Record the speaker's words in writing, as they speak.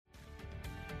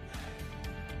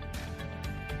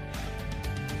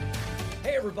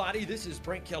Hey everybody, this is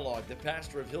Brent Kellogg, the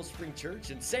pastor of Hill Spring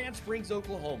Church in Sand Springs,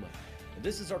 Oklahoma. And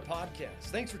this is our podcast.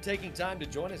 Thanks for taking time to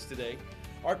join us today.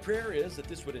 Our prayer is that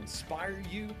this would inspire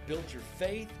you, build your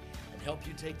faith, and help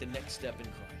you take the next step in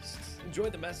Christ. Enjoy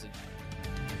the message.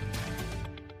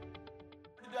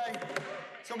 Today,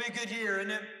 it's going to be a good year,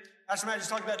 isn't it? Pastor Matt just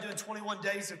talked about doing 21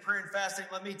 days of prayer and fasting.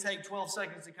 Let me take 12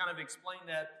 seconds to kind of explain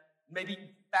that. Maybe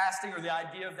fasting or the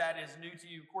idea of that is new to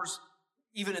you. Of course,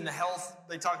 even in the health,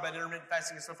 they talk about intermittent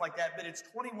fasting and stuff like that, but it's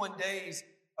 21 days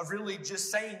of really just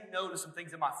saying no to some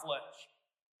things in my flesh.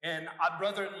 And my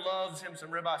brother loves him some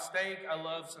ribeye steak. I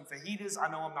love some fajitas. I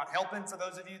know I'm not helping for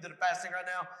those of you that are fasting right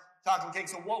now. Chocolate cake.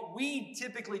 So what we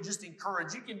typically just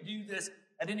encourage, you can do this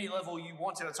at any level you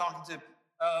want to. I was talking to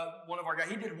one of our guys.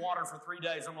 He did water for 3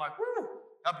 days. I'm like, woo!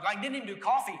 I didn't even do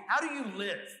coffee. How do you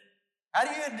live? How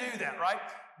do you do that, right?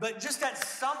 But just at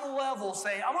some level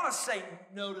say, I want to say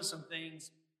no to some things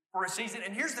for a season.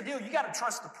 And here's the deal. You got to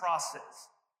trust the process.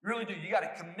 You really do. You got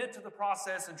to commit to the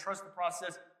process and trust the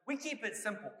process. We keep it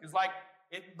simple because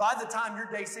by the time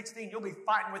you're day 16, you'll be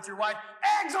fighting with your wife.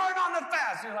 Eggs aren't on the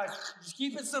fast. You're like, just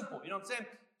keep it simple. You know what I'm saying?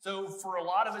 So for a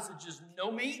lot of us, it's just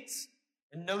no meats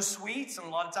and no sweets. And a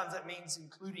lot of times that means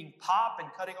including pop and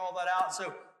cutting all that out.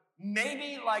 So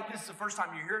maybe like this is the first time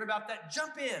you're hearing about that,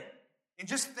 jump in. And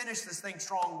just finish this thing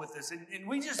strong with us. And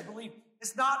we just believe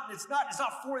it's not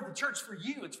for the church, for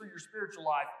you. It's for your spiritual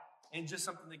life and just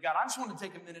something that God. I just want to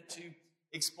take a minute to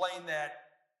explain that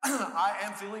I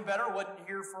am feeling better. Wasn't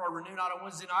here for our Renew Night on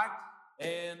Wednesday night.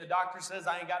 And the doctor says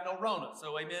I ain't got no Rona.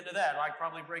 So amen to that. Like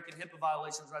probably breaking HIPAA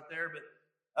violations right there.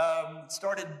 But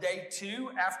started day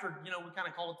 2 after, we kind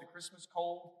of call it the Christmas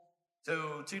cold.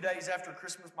 So 2 days after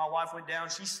Christmas, my wife went down.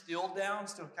 She's still down,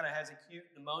 still kind of has acute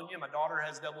pneumonia. My daughter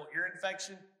has double ear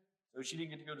infection, so she didn't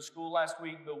get to go to school last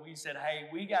week. But we said, hey,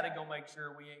 we got to go make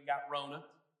sure we ain't got Rona.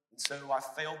 And so I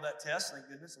failed that test. Thank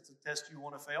goodness. It's a test you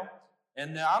want to fail.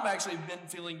 And I'm actually been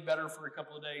feeling better for a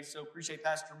couple of days. So appreciate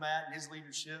Pastor Matt and his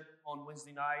leadership on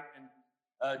Wednesday night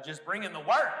and just bringing the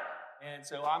word. And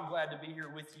so I'm glad to be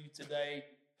here with you today.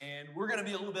 And we're going to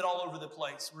be a little bit all over the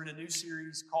place. We're in a new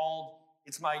series called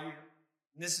It's My Year.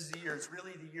 And this is the year. It's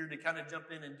really the year to kind of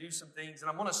jump in and do some things. And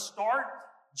I'm going to start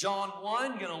John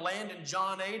 1, going to land in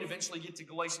John 8, eventually get to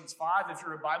Galatians 5. If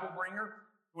you're a Bible bringer,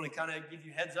 I want to kind of give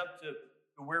you heads up to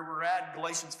where we're at.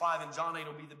 Galatians 5 and John 8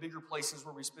 will be the bigger places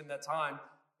where we spend that time.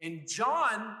 And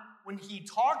John, when he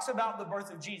talks about the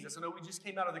birth of Jesus, I know we just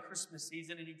came out of the Christmas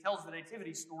season and he tells the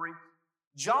nativity story.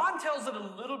 John tells it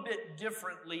a little bit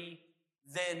differently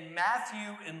than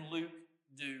Matthew and Luke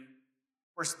do.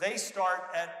 Of course, they start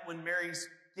at when Mary's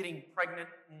getting pregnant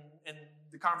and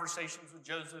the conversations with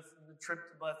Joseph and the trip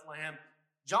to Bethlehem.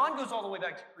 John goes all the way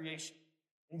back to creation.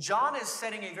 And John is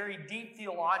setting a very deep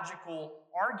theological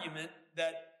argument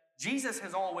that Jesus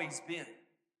has always been.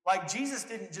 Like Jesus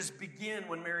didn't just begin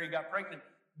when Mary got pregnant.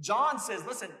 John says,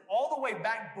 listen, all the way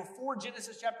back before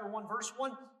Genesis chapter 1, verse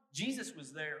 1, Jesus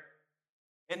was there.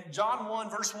 And John 1,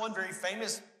 verse 1, very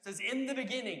famous, says, in the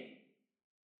beginning,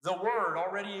 the Word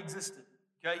already existed.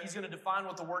 Okay, he's going to define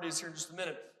what the Word is here in just a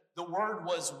minute. The Word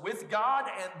was with God,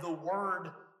 and the Word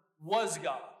was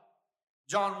God.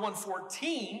 John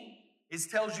 1:14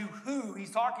 tells you who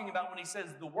he's talking about when he says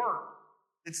the Word.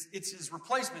 It's his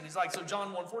replacement. He's like, so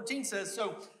John 1:14 says,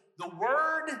 so the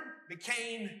Word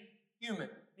became human,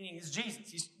 meaning it's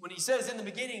Jesus. When he says in the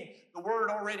beginning, the Word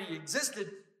already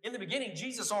existed, in the beginning,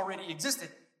 Jesus already existed.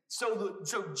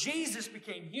 So Jesus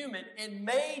became human and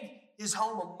made his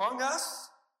home among us.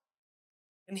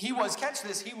 And he was, catch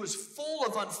this, he was full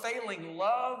of unfailing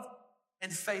love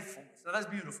and faithfulness. Now that's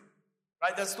beautiful,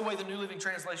 right? That's the way the New Living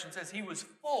Translation says. He was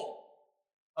full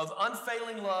of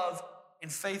unfailing love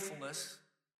and faithfulness.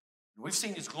 We've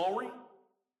seen his glory,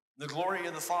 the glory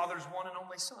of the Father's one and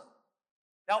only Son.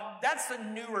 Now that's the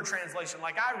newer translation.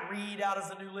 Like I read out of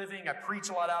the New Living, I preach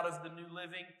a lot out of the New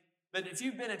Living. But if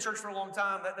you've been in church for a long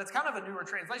time, that's kind of a newer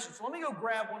translation. So let me go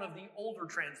grab one of the older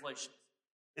translations.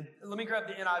 Let me grab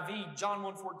the NIV. John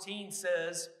 1:14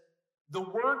 says, the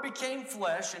Word became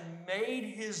flesh and made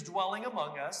his dwelling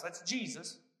among us. That's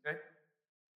Jesus. Okay?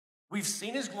 We've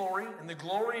seen his glory and the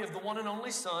glory of the one and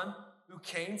only Son who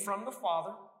came from the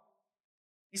Father.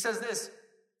 He says this,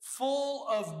 full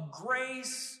of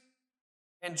grace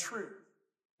and truth.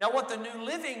 Now what the New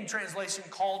Living Translation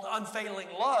called unfailing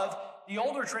love, the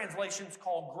older translations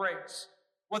called grace.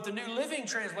 What the New Living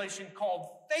Translation called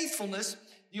faithfulness,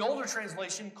 the older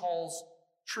translation calls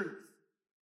truth.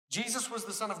 Jesus was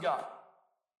the Son of God.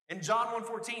 And John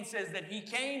 1:14 says that he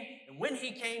came, and when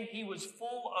he came, he was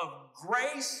full of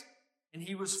grace and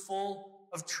he was full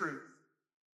of truth.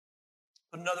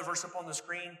 Put another verse up on the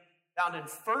screen. found in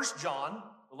 1 John,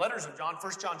 the letters of John,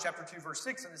 1 John chapter 2, verse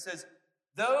 6, and it says,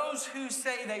 those who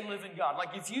say they live in God.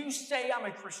 Like if you say I'm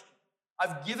a Christian,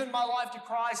 I've given my life to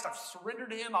Christ, I've surrendered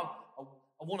to Him, I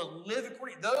want to live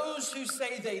according. Those who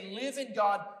say they live in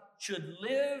God should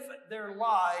live their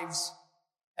lives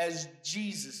as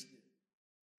Jesus did.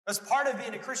 That's part of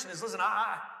being a Christian is, listen,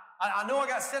 I know I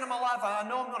got sin in my life. I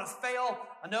know I'm going to fail.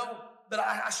 I know, but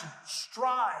I should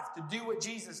strive to do what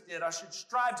Jesus did. I should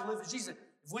strive to live as Jesus.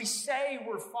 If we say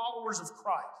we're followers of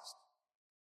Christ,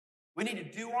 we need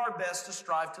to do our best to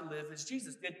strive to live as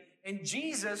Jesus did. And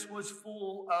Jesus was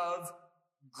full of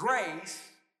grace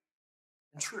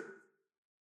and truth.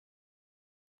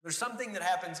 There's something that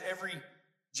happens every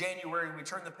January. We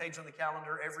turn the page on the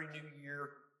calendar every new year.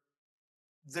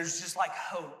 There's just like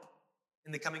hope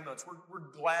in the coming months. We're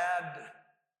glad to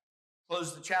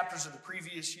close the chapters of the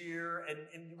previous year,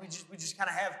 and we just kind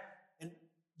of have and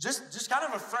just kind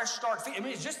of a fresh start. I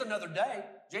mean, it's just another day.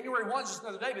 January 1 is just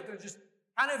another day, but there's just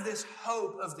kind of this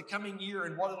hope of the coming year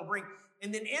and what it'll bring.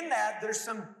 And then in that,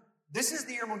 this is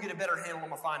the year I'm going to get a better handle on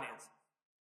my finances.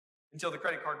 Until the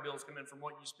credit card bills come in from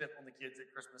what you spent on the kids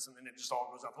at Christmas, and then it just all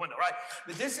goes out the window, right?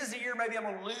 But this is the year maybe I'm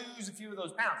going to lose a few of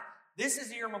those pounds. This is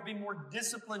the year I'm going to be more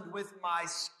disciplined with my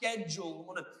schedule.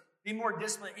 I'm going to be more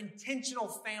disciplined, intentional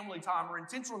family time, or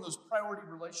intentional in those priority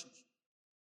relationships.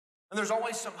 And there's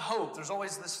always some hope. There's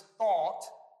always this thought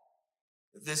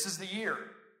that this is the year.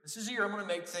 This is the year I'm going to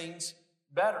make things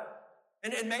better.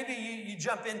 And maybe you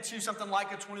jump into something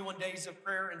like a 21 days of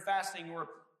prayer and fasting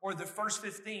or the first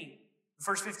 15. The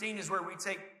first 15 is where we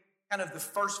take kind of the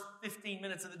first 15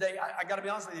 minutes of the day. I got to be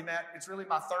honest with you, Matt. It's really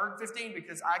my third 15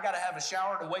 because I got to have a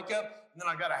shower to wake up, and then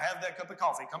I got to have that cup of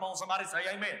coffee. Come on, somebody say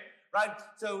amen, right?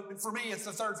 So for me, it's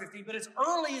the third 15, but it's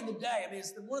early in the day. I mean,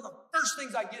 it's one of the first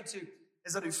things I get to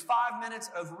is I do 5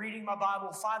 minutes of reading my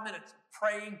Bible, 5 minutes of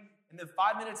praying, and then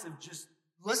 5 minutes of just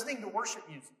listening to worship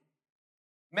music.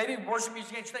 Maybe worship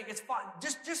music ain't your thing. It's fine.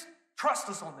 Just trust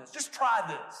us on this. Just try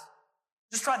this.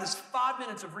 Just try this 5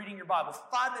 minutes of reading your Bible,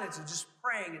 5 minutes of just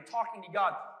praying and talking to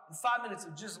God, and 5 minutes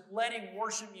of just letting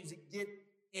worship music get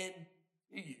into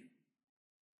you.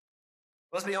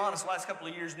 Let's be honest, the last couple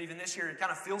of years and even this year, it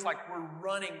kind of feels like we're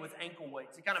running with ankle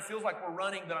weights. It kind of feels like we're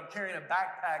running, but I'm carrying a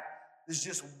backpack that's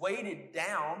just weighted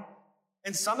down.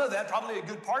 And some of that, probably a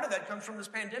good part of that, comes from this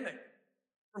pandemic,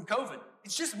 from COVID.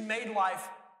 It's just made life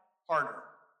harder.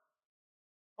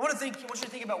 I want you to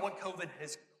think about what COVID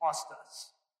has cost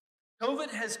us.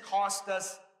 COVID has cost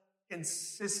us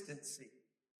consistency.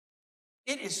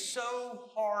 It is so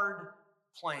hard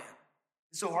to plan.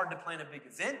 It's so hard to plan a big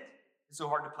event. It's so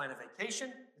hard to plan a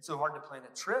vacation. It's so hard to plan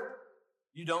a trip.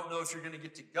 You don't know if you're going to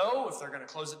get to go, if they're going to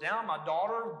close it down. My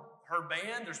daughter, her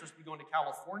band, they're supposed to be going to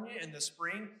California in the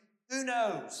spring. Who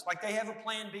knows? Like they have a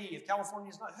plan B. If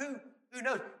California's not, who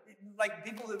knows? Like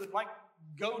people that would like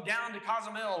go down to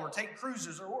Cozumel or take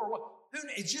cruises or what.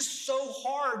 It's just so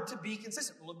hard to be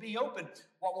consistent. Will it be open?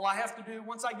 What will I have to do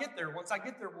once I get there? Once I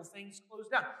get there, will things close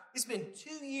down? It's been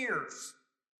 2 years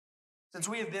since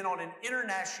we have been on an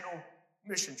international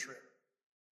mission trip.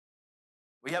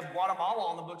 We have Guatemala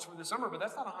on the books for the summer, but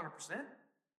that's not 100%.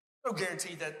 No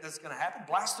guarantee that that's going to happen.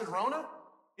 Blasted Rona,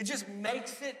 it just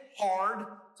makes it hard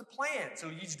to plan. So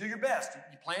you just do your best.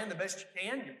 You plan the best you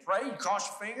can. You pray. You cross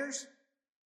your fingers.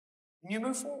 And you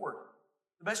move forward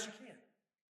the best you can.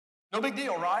 No big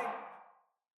deal, right?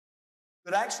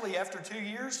 But actually, after 2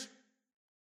 years,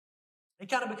 it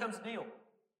kind of becomes a deal.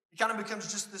 It kind of becomes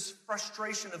just this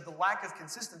frustration of the lack of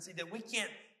consistency that we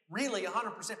can't really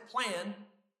 100% plan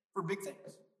for big things.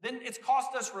 Then it's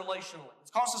cost us relationally.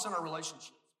 It's cost us in our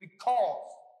relationships because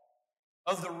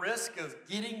of the risk of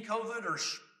getting COVID or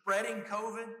spreading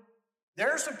COVID.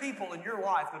 There are some people in your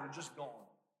life that are just gone.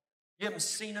 You haven't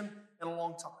seen them in a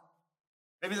long time.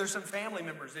 Maybe there's some family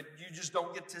members that you just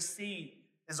don't get to see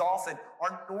as often.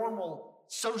 Our normal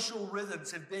social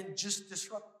rhythms have been just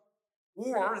disrupted,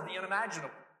 or the unimaginable.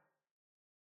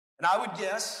 And I would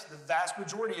guess the vast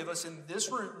majority of us in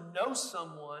this room know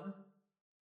someone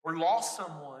or lost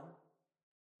someone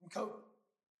from COVID.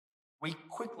 We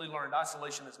quickly learned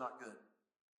isolation is not good.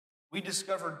 We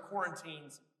discovered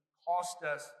quarantines cost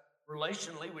us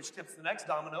relationally, which tips the next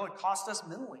domino. It cost us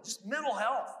mentally, just mental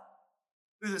health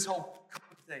through this whole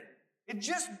COVID thing. It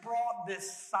just brought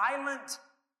this silent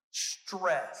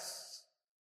stress.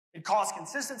 It cost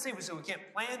consistency, so we can't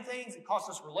plan things. It cost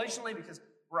us relationally because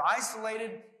we're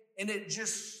isolated. And it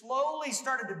just slowly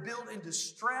started to build into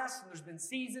stress. And there's been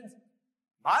seasons in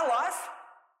my life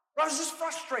where I was just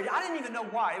frustrated. I didn't even know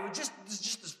why. It was just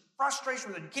this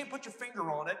frustration that you can't put your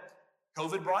finger on it.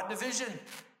 COVID brought division.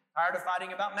 Tired of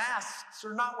fighting about masks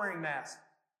or not wearing masks.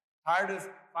 Tired of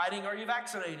fighting, are you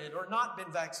vaccinated or not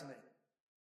been vaccinated?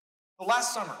 But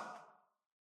last summer,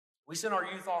 we sent our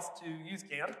youth off to youth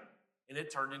camp, and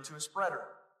it turned into a spreader.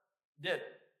 It did.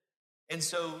 And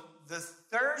so the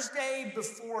Thursday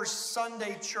before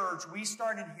Sunday church, we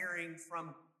started hearing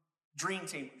from dream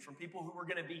teamers, from people who were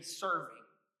going to be serving,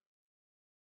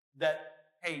 that,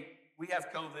 hey, we have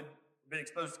COVID, we've been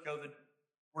exposed to COVID,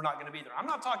 we're not going to be there. I'm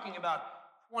not talking about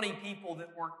 20 people that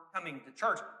weren't coming to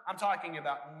church. I'm talking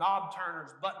about knob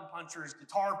turners, button punchers,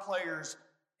 guitar players,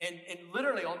 and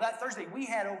literally on that Thursday, we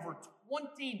had over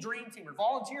 20 dream teamers,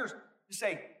 volunteers, to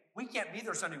say, we can't be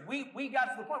there Sunday. We got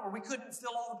to the point where we couldn't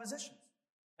fill all the positions.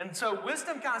 And so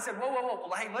Wisdom kind of said, whoa,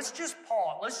 well, hey, let's just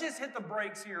pause. Let's just hit the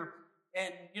brakes here.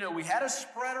 And, we had a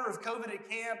spreader of COVID at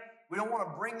camp. We don't want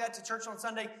to bring that to church on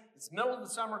Sunday. It's the middle of the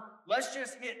summer. Let's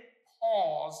just hit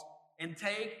pause and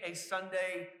take a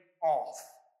Sunday off.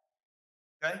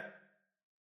 Okay?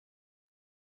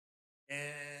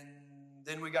 And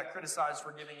then we got criticized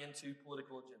for giving into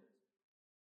political agendas.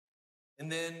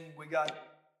 And then we got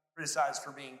criticized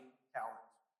for being cowards.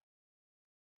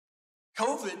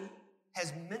 COVID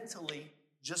has mentally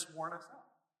just worn us out.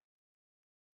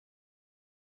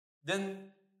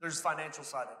 Then there's the financial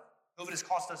side of it. COVID has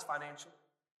cost us financially.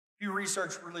 Pew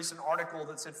Research released an article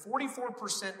that said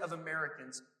 44% of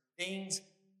Americans, things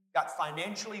got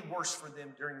financially worse for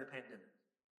them during the pandemic.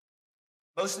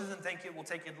 Most of them think it will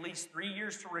take at least 3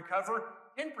 years to recover.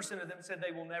 10% of them said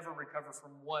they will never recover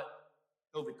from what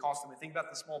COVID cost them. And think about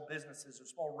the small businesses or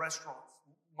small restaurants,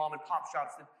 mom and pop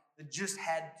shops that just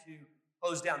had to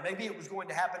close down. Maybe it was going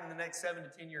to happen in the next 7 to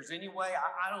 10 years anyway.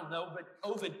 I don't know, but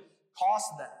COVID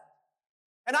cost that.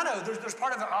 And I know there's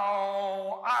part of it,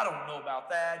 I don't know about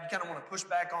that. You kind of want to push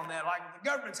back on that, like the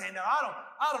government's handout. I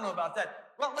don't know about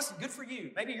that. Well, listen, good for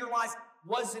you. Maybe your life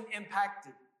wasn't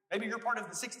impacted. Maybe you're part of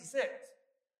the 66.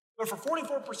 But for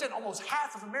 44%, almost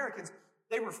half of Americans,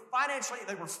 they were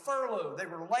furloughed, they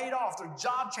were laid off, their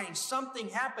job changed, something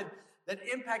happened that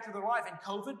impacted their life, and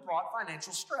COVID brought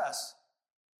financial stress.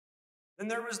 Then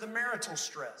there was the marital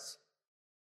stress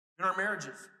in our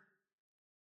marriages.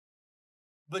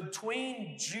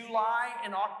 Between July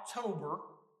and October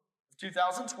of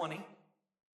 2020,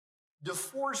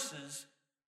 divorces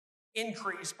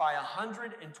increased by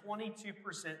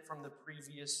 122% from the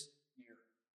previous year.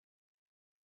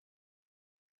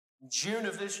 In June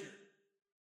of this year,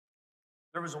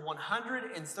 there was a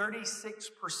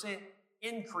 136%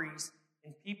 increase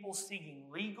in people seeking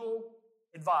legal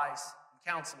advice and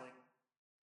counseling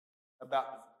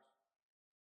about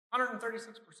divorce.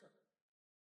 136%.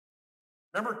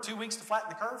 Remember 2 weeks to flatten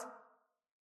the curve?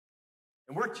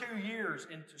 And we're 2 years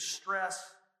into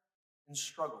stress and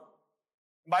struggle.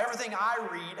 And by everything I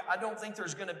read, I don't think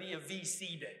there's going to be a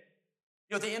VC day.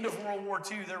 At the end of World War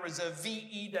II, there was a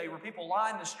VE day where people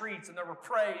lined the streets and there were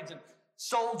parades and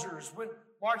soldiers went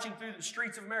marching through the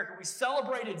streets of America. We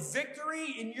celebrated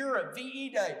victory in Europe,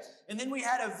 VE Day. And then we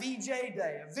had a VJ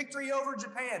Day, a victory over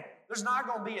Japan. There's not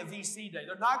going to be a VC Day.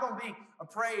 There's not going to be a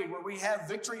parade where we have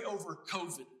victory over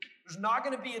COVID. There's not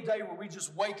going to be a day where we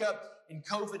just wake up and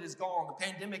COVID is gone. The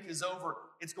pandemic is over.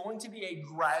 It's going to be a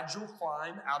gradual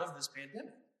climb out of this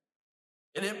pandemic.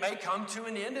 And it may come to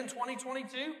an end in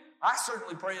 2022. I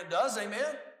certainly pray it does,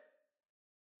 amen?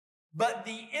 But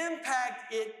the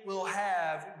impact it will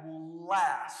have will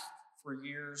last for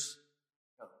years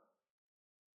to come.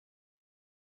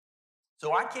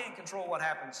 So I can't control what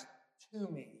happens to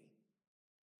me,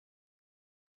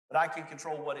 but I can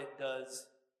control what it does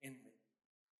in me.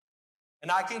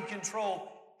 And I can control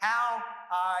how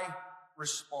I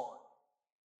respond.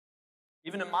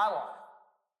 Even in my life,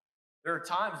 there are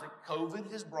times that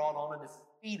COVID has brought on a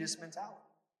defeatist mentality.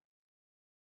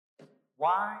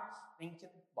 Why thinking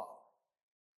bother?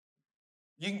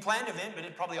 You can plan an event, but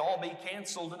it'd probably all be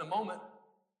canceled in a moment.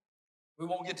 We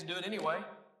won't get to do it anyway.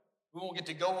 We won't get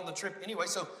to go on the trip anyway,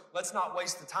 so let's not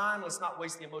waste the time. Let's not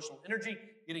waste the emotional energy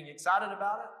getting excited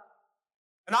about it.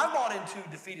 And I bought into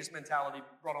defeatist mentality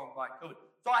brought on by COVID.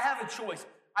 So I have a choice.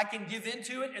 I can give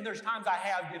into it, and there's times I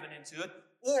have given into it,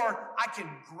 or I can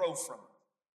grow from it.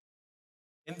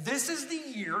 And this is the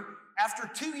year, after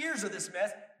 2 years of this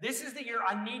mess, this is the year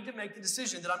I need to make the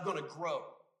decision that I'm going to grow.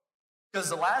 Because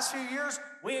the last few years,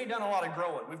 we ain't done a lot of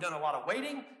growing. We've done a lot of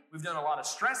waiting. We've done a lot of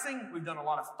stressing. We've done a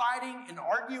lot of fighting and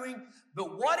arguing.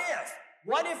 But what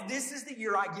if this is the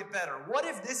year I get better? What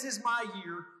if this is my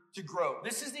year to grow?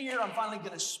 This is the year I'm finally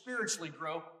going to spiritually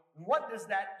grow. And what does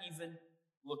that even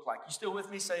look like? You still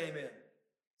with me? Say amen.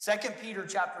 2 Peter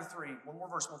chapter 3. One more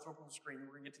verse. We'll throw up on the screen.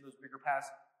 We're going to get to those bigger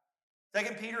passages.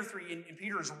 2 Peter 3. And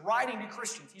Peter is writing to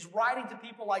Christians. He's writing to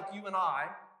people like you and I.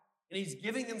 And he's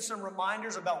giving them some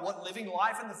reminders about what living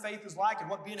life in the faith is like and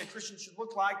what being a Christian should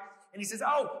look like. And he says,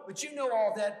 oh, but you know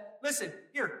all that. Listen,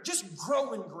 here, just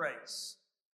grow in grace.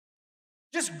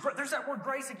 There's that word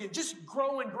grace again. Just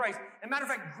grow in grace. As a matter of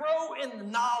fact, grow in the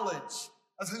knowledge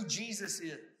of who Jesus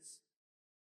is.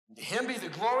 And to him be the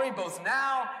glory both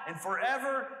now and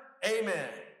forever. Amen.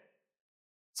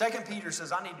 2 Peter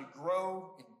says, I need to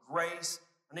grow in grace.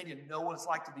 I need to know what it's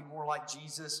like to be more like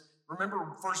Jesus. Remember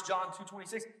 1 John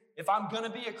 2:26? If I'm going to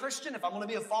be a Christian, if I'm going to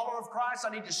be a follower of Christ,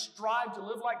 I need to strive to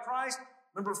live like Christ.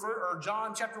 Remember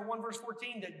John chapter 1, verse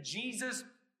 14, that Jesus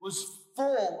was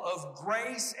full of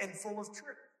grace and full of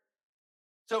truth.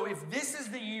 So if this is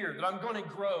the year that I'm going to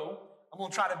grow, I'm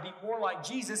going to try to be more like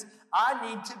Jesus, I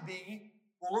need to be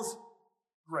full of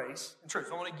grace and truth.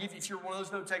 I want to give you, if you're one of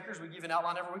those note takers, we give an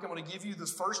outline every week. I'm going to give you the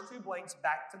first 2 blanks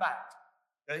back to back.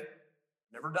 Okay?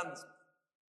 Never done this.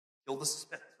 Kill the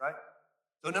suspense, right?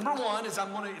 So number 1 is if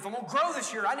I'm going to grow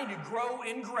this year, I need to grow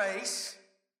in grace.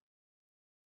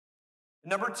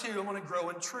 Number 2, I'm going to grow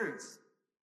in truth.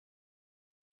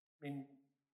 I mean,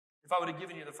 if I would have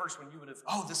given you the first one, you would have,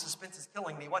 oh, the suspense is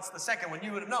killing me. What's the second one?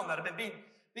 You would have known that I've been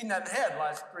beating that in the head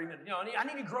last 3 minutes. You know, I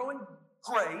need to grow in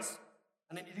grace,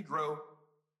 and I need to grow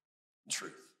in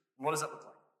truth. And what does that look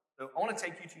like? So I want to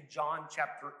take you to John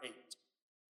chapter 8.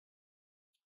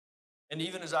 And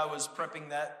even as I was prepping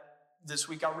that this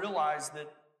week, I realized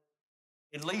that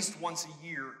at least once a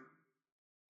year,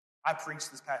 I preach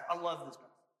this passage. I love this passage.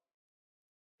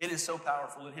 It is so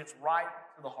powerful. It hits right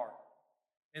to the heart.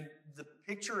 And the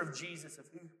picture of Jesus, of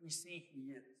who we see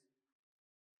he is.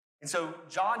 And so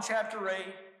John chapter 8,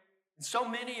 and so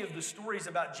many of the stories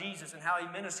about Jesus and how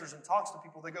he ministers and talks to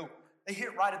people, they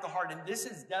hit right at the heart. And this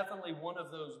is definitely one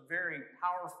of those very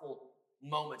powerful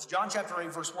moments. John chapter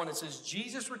 8, verse 1, it says,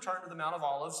 Jesus returned to the Mount of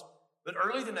Olives, but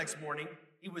early the next morning,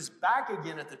 he was back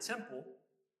again at the temple,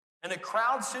 and a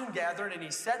crowd soon gathered, and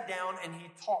he sat down and he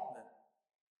taught them.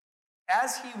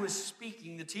 As he was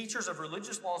speaking, the teachers of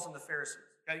religious laws and the Pharisees,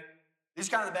 okay? These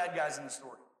are kind of the bad guys in the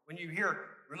story. When you hear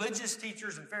religious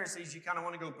teachers and Pharisees, you kind of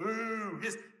want to go, boo,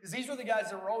 because these were the guys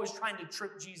that were always trying to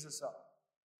trip Jesus up,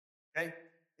 okay?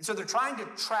 And so they're trying to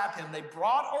trap him. They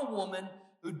brought a woman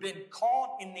who'd been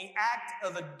caught in the act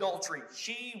of adultery.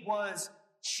 She was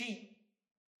cheating.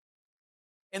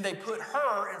 And they put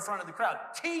her in front of the crowd.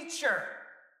 Teacher,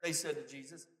 they said to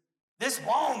Jesus, this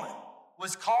woman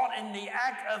was caught in the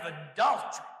act of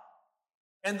adultery.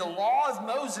 And the law of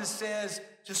Moses says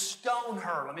to stone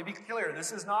her. Let me be clear.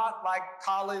 This is not like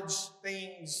college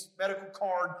things, medical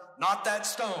card, not that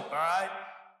stone, all right?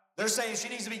 They're saying she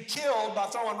needs to be killed by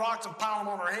throwing rocks and piling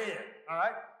them on her head, all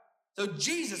right? So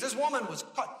Jesus, this woman was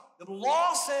caught. The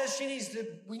law says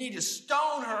we need to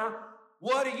stone her.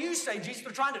 What do you say, Jesus?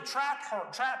 They're trying to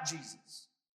trap Jesus.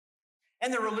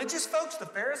 And the religious folks, the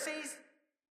Pharisees,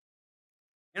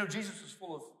 you know, Jesus was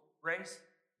full of grace,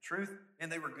 truth,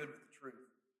 and they were good with the truth.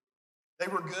 They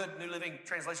were good. New Living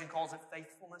Translation calls it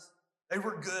faithfulness. They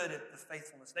were good at the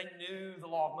faithfulness. They knew the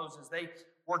law of Moses. They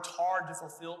worked hard to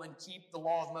fulfill and keep the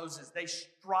law of Moses. They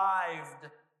strived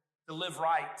to live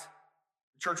right.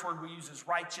 The church word we use is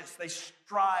righteous. They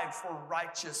strived for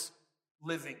righteous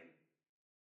living.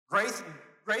 Grace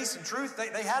and truth,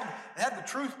 they had the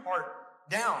truth part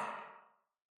down.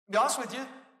 To be honest with you,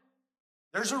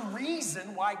 there's a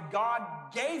reason why God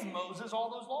gave Moses all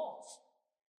those laws.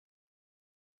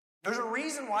 There's a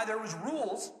reason why there was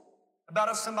rules about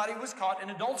if somebody was caught in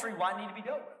adultery, why it needed to be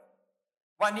dealt with.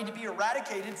 Why it needed to be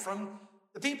eradicated from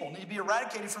the people, need to be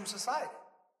eradicated from society.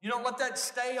 You don't let that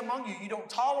stay among you. You don't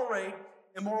tolerate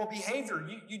immoral behavior.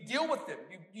 You deal with them.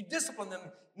 You discipline them.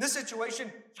 In this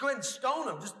situation, just go ahead and stone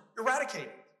them. Just eradicate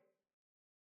it.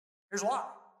 Here's why.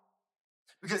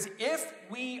 Because if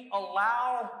we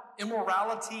allow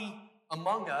immorality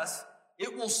among us,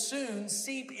 it will soon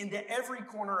seep into every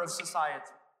corner of society.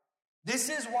 This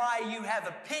is why you have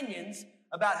opinions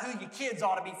about who your kids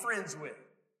ought to be friends with.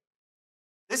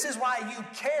 This is why you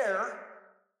care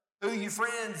who your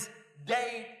friends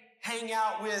date, hang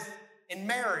out with, and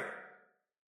marry.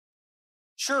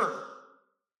 Sure,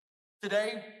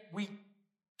 today we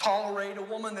tolerate a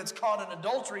woman that's caught in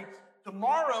adultery.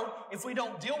 Tomorrow, if we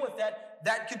don't deal with that,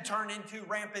 that could turn into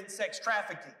rampant sex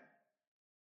trafficking.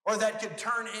 Or that could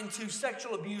turn into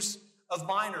sexual abuse of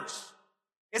minors.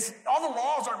 All the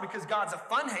laws aren't because God's a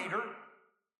fun hater.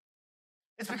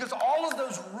 It's because all of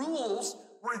those rules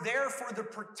were there for the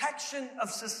protection of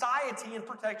society and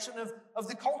protection of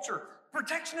the culture.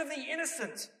 Protection of the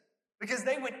innocent, because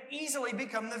they would easily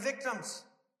become the victims.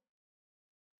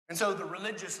 And so the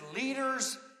religious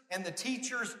leaders and the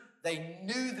teachers, they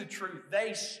knew the truth.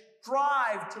 They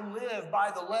strive to live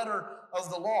by the letter of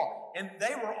the law. And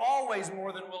they were always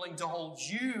more than willing to hold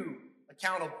you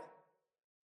accountable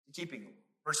to keeping them.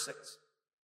 Verse 6.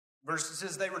 Verse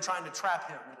says they were trying to trap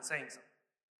him into saying something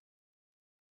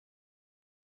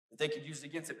that they could use it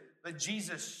against him. But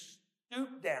Jesus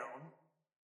stooped down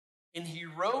and he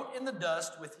wrote in the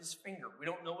dust with his finger. We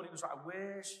don't know what he was writing.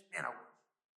 I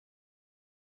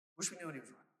wish we knew what he was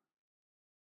writing.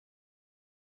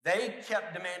 They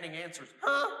kept demanding answers.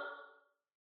 Huh?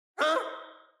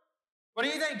 What do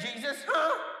you think, Jesus?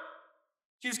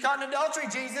 She was caught in adultery,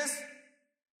 Jesus.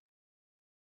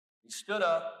 He stood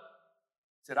up,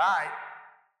 said, all right,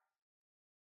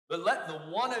 but let the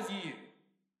one of you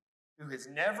who has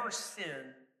never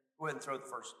sinned go ahead and throw the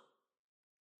first one.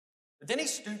 But then he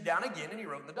stooped down again and he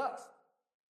wrote in the dust.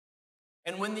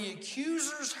 And when the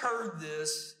accusers heard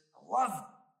this, I love them.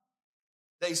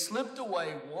 They slipped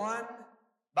away one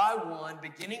by one,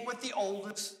 beginning with the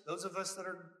oldest, those of us that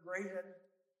are gray-headed,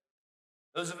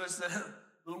 those of us that have a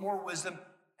little more wisdom,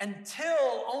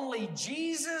 until only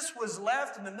Jesus was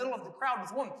left in the middle of the crowd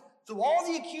with one. So all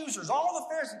the accusers, all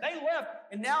the Pharisees, they left,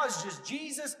 and now it's just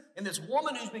Jesus and this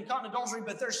woman who's been caught in adultery,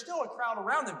 but there's still a crowd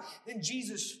around them. Then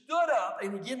Jesus stood up,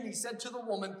 and again he said to the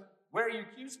woman, where are your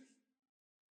accusers?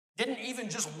 Didn't even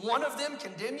just one of them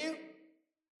condemn you?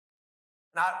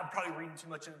 And I'm probably reading too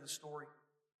much into the story,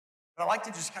 but I like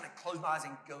to just kind of close my eyes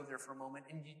and go there for a moment.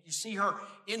 And you see her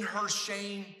in her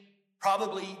shame,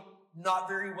 probably not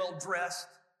very well dressed.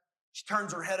 She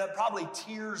turns her head up, probably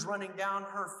tears running down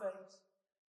her face.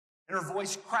 And her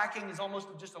voice cracking is almost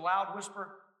just a loud whisper.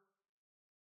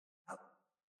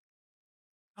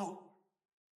 Oh.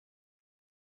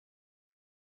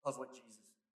 Love what Jesus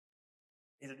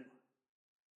did. Neither do I.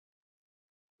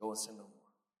 Go and sin no more.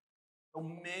 So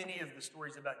many of the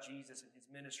stories about Jesus and his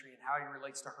ministry and how he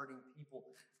relates to hurting people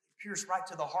pierce right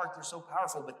to the heart. They're so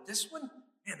powerful. But this one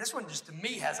just to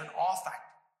me has an awe factor.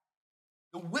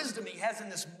 The wisdom he has in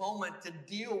this moment to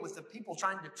deal with the people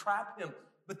trying to trap him.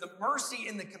 But the mercy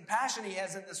and the compassion he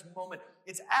has in this moment,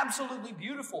 it's absolutely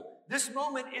beautiful. This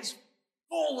moment is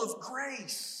full of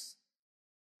grace.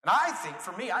 And I think,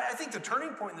 for me, I think the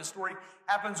turning point in the story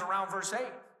happens around verse 8.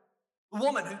 The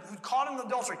woman who caught him in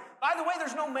adultery. By the way,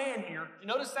 there's no man here. You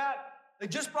notice that? They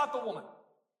just brought the woman.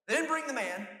 They didn't bring the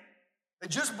man. They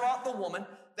just brought the woman.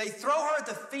 They throw her at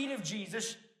the feet of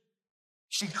Jesus.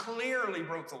 She clearly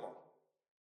broke the law.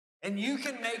 And you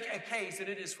can make a case that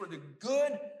it is for the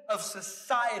good of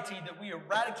society that we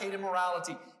eradicate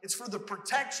immorality. It's for the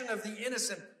protection of the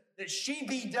innocent that she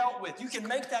be dealt with. You can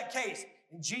make that case.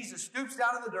 And Jesus stoops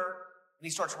down in the dirt and he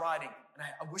starts writing. And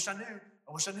I wish I knew.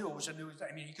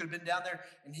 I mean, he could have been down there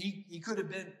and he could have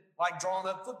been like drawing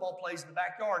up football plays in the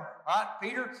backyard. All right,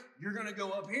 Peter, you're going to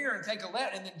go up here and take a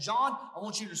left. And then John, I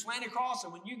want you to slant across.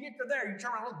 And when you get to there, you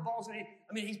turn around and look, the ball's in.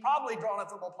 I mean, he's probably drawing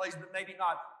up football plays, but maybe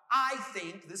not. I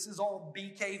think, this is all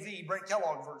BKV, Brent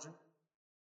Kellogg version.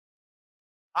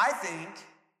 I think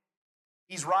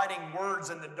he's writing words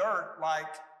in the dirt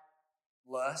like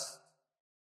lust,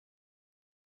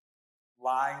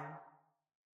 lying,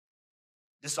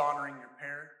 dishonoring your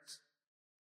parents,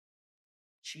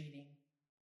 cheating,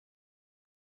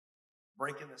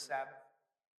 breaking the Sabbath.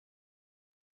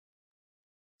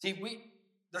 See,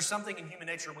 there's something in human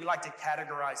nature, we like to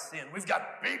categorize sin. We've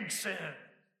got big sin.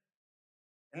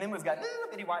 And then we've got little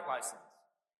bitty white lie sins.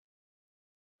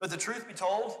 But the truth be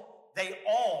told, they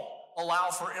all allow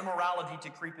for immorality to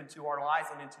creep into our life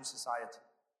and into society.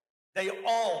 They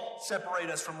all separate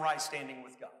us from right standing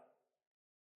with God.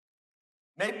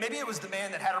 Maybe it was the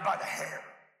man that had her by the hair,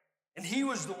 and he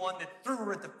was the one that threw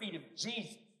her at the feet of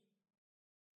Jesus.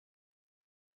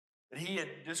 But he had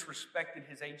disrespected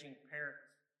his aging parents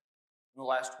in the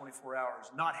last 24 hours,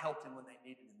 not helped him when they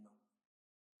needed him.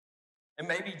 And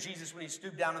maybe Jesus, when he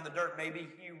stooped down in the dirt, maybe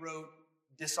he wrote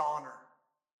dishonor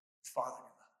father and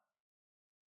mother.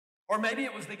 Or maybe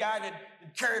it was the guy that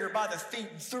carried her by the feet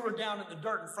and threw her down in the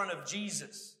dirt in front of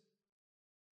Jesus.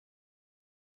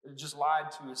 That just lied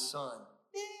to his son.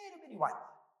 Little bitty white lie.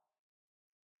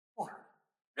 Won't hurt.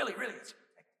 Really, it's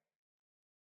protected.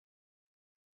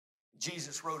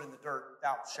 Jesus wrote in the dirt,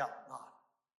 thou shalt not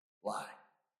lie.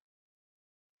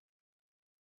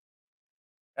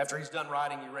 After he's done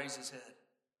writing, he raised his head.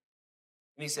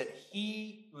 And he said,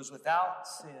 he who is without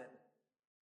sin,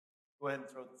 go ahead and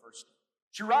throw the first stone.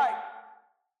 You're right.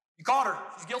 You caught her.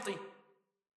 She's guilty.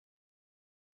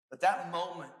 But that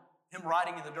moment, him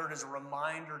writing in the dirt is a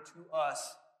reminder to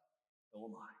us, so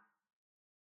am I.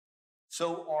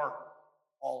 So are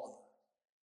all of us.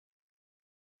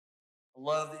 I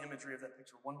love the imagery of that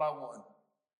picture. One by one,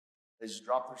 they just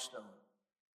drop their stone.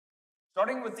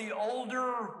 Starting with the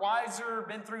older, wiser,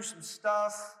 been through some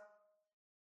stuff,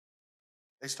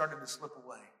 they started to slip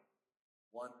away,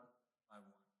 one by one.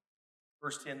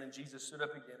 Verse 10, then Jesus stood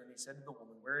up again and he said to the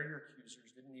woman, where are your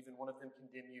accusers? Didn't even one of them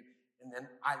condemn you? And then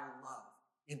I love,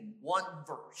 in one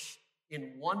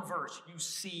verse, you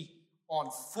see on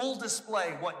full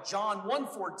display what John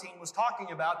 1:14 was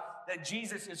talking about, that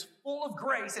Jesus is full of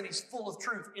grace and he's full of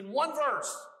truth. In one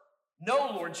verse,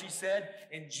 no, Lord, she said.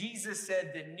 And Jesus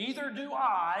said, then neither do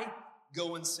I.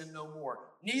 Go and sin no more.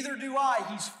 Neither do I.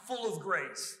 He's full of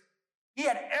grace. He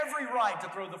had every right to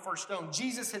throw the first stone.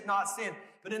 Jesus had not sinned.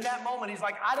 But in that moment, he's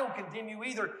like, I don't condemn you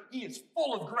either. He is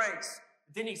full of grace.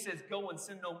 But then he says, go and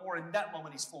sin no more. In that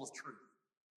moment, he's full of truth.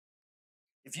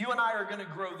 If you and I are going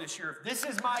to grow this year, if this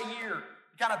is my year,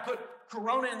 kind of put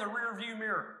Corona in the rear view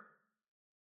mirror.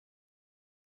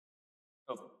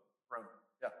 COVID, Corona,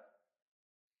 yeah.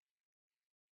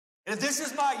 And if this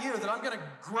is my year that I'm going to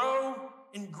grow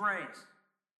in grace,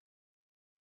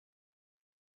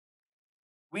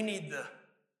 we need the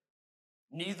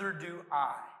neither do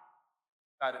I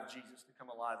side of Jesus to come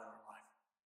alive in our life.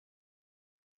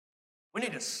 We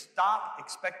need to stop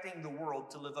expecting the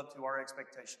world to live up to our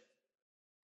expectations.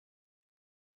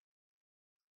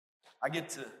 I get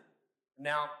to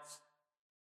announce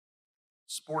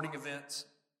sporting events.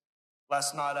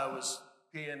 Last night I was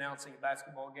PA announcing a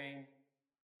basketball game.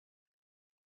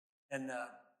 And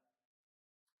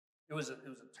it was a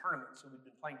tournament, so we'd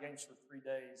been playing games for 3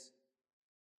 days.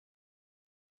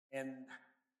 And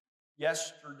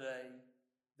yesterday,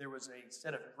 there was a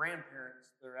set of grandparents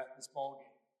that are at this ball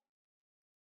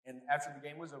game. And after the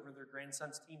game was over, their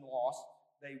grandson's team lost.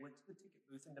 They went to the ticket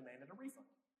booth and demanded a refund.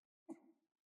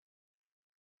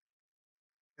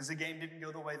 Because the game didn't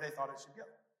go the way they thought it should go.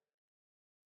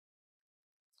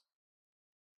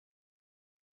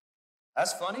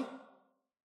 That's funny.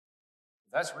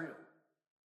 That's real.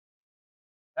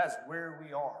 That's where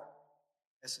we are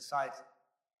as society.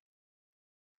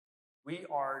 We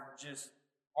are just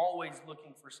always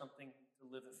looking for something to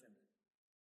live offended.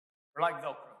 We're like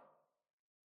Velcro.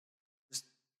 Just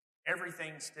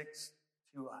everything sticks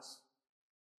to us.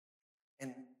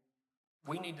 And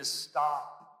we need to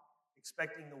stop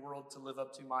expecting the world to live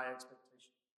up to my expectations.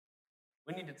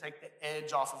 We need to take the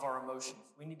edge off of our emotions.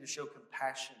 We need to show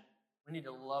compassion. We need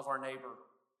to love our neighbor,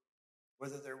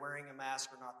 whether they're wearing a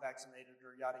mask or not vaccinated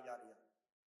or yada, yada, yada.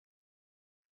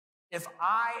 If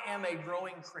I am a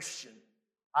growing Christian,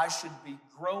 I should be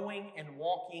growing and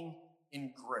walking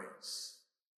in grace.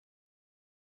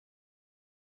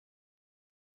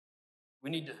 We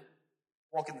need to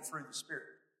walk in the fruit of the Spirit.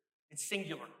 It's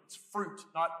singular. It's fruit,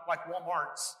 not like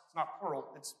Walmart's. It's not plural.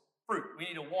 It's fruit. We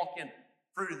need to walk in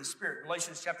fruit of the Spirit.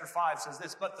 Galatians chapter 5 says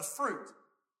this, but the fruit,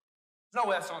 there's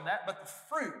no S on that, but the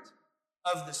fruit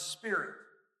of the Spirit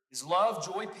is love,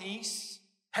 joy, peace,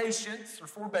 patience or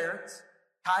forbearance,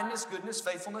 kindness, goodness,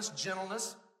 faithfulness,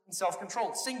 gentleness, and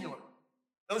self-control. It's singular.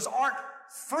 Those aren't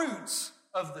fruits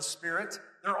of the Spirit.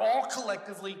 They're all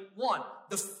collectively one.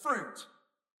 The fruit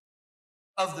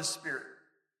of the Spirit.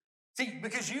 See,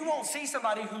 because you won't see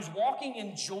somebody who's walking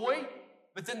in joy,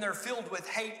 but then they're filled with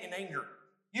hate and anger.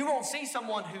 You won't see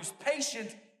someone who's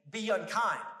patient be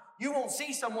unkind. You won't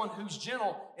see someone who's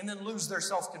gentle and then lose their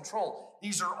self-control.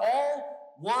 These are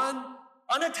all one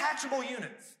unattachable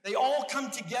units. They all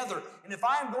come together. And if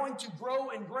I am going to grow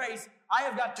in grace, I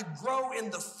have got to grow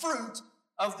in the fruit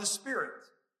of the Spirit.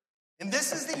 And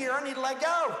this is the year I need to let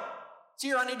go. It's the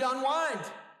year I need to unwind.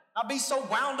 Not be so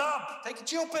wound up. Take a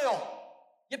chill pill.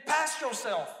 Get past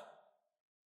yourself.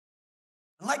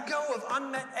 And let go of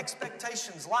unmet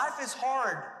expectations. Life is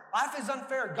hard. Life is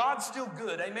unfair. God's still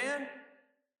good. Amen?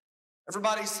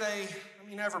 Everybody say,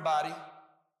 everybody.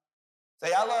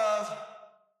 Say, I love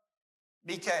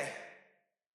BK.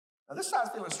 Now this side's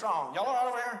feeling strong. Y'all all right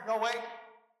over here? Y'all wait.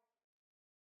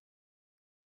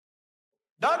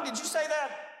 Doug, did you say that?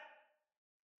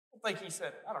 I don't think he said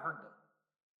it. I'd have heard that.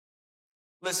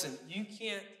 Listen, you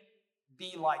can't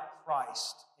be like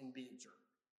Christ and be a jerk.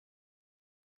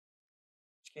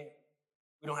 You can't.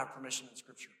 We don't have permission in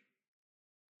Scripture.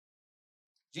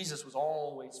 Jesus was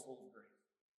always full of grace.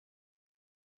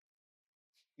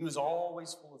 He was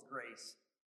always full of grace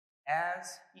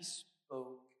as he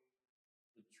spoke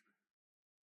the truth.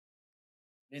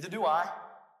 Neither do I.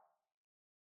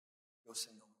 Go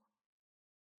sin no more.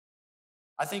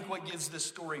 I think what gives this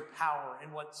story power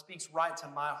and what speaks right to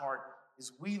my heart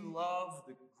is we love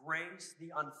the grace,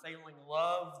 the unfailing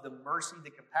love, the mercy, the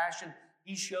compassion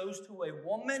he shows to a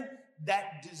woman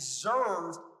that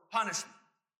deserved punishment.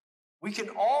 We can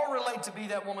all relate to be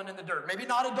that woman in the dirt. Maybe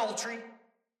not adultery,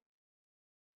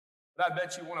 but I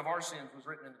bet you one of our sins was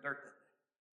written in the dirt that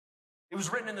day. It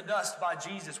was written in the dust by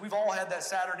Jesus. We've all had that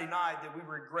Saturday night that we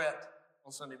regret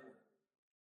on Sunday morning.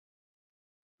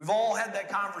 We've all had that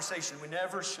conversation we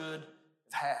never should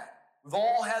have had. We've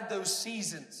all had those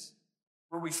seasons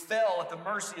where we fell at the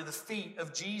mercy of the feet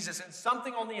of Jesus, and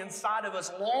something on the inside of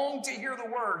us longed to hear the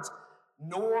words,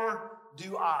 "Nor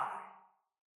do I."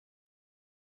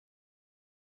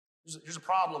 Here's a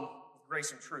problem with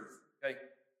grace and truth, okay?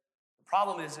 The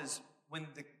problem is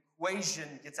when the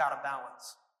equation gets out of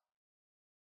balance.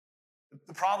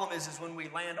 The problem is when we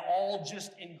land all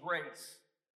just in grace,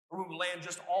 or when we land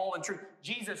just all in truth.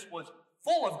 Jesus was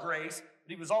full of grace,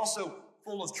 but he was also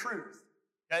full of truth,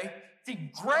 okay? See,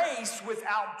 grace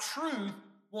without truth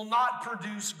will not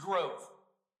produce growth.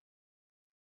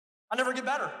 I'll never get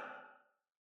better.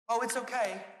 Oh, it's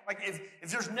okay. Like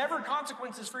if there's never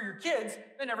consequences for your kids,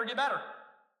 they never get better.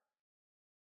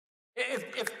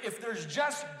 If there's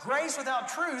just grace without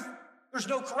truth, there's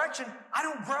no correction, I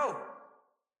don't grow.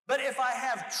 But if I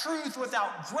have truth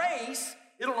without grace,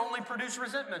 it'll only produce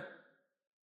resentment.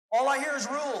 All I hear is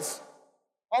rules.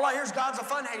 All I hear is God's a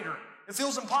fun hater. It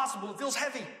feels impossible. It feels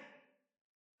heavy.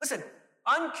 Listen,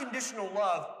 unconditional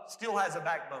love still has a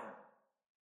backbone.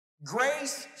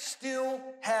 Grace still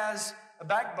has a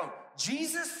backbone.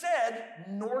 Jesus said,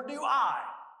 "Nor do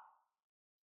I,"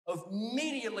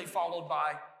 immediately followed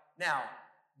by, "Now,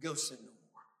 go sin no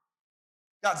more."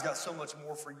 God's got so much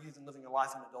more for you than living a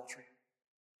life in adultery.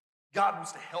 God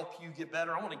wants to help you get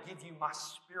better. I want to give you my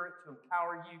Spirit to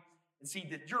empower you and see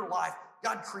that your life,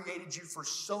 God created you for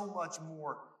so much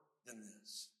more than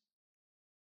this.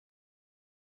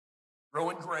 Grow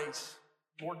in grace.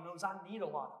 Lord knows I need a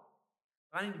lot of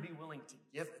it. I need to be willing to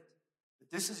give it. But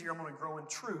this is the year I'm going to grow in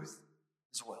truth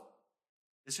as well.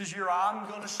 This is the year I'm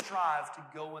going to strive to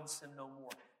go and sin no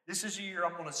more. This is the year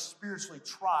I'm going to spiritually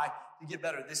try to get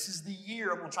better. This is the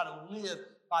year I'm going to try to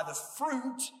live by the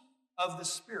fruit of the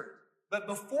Spirit. But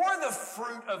before the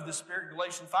fruit of the Spirit,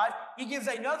 Galatians 5, he gives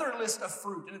another list of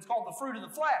fruit, and it's called the fruit of the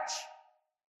flesh.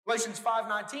 Galatians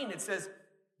 5:19, it says,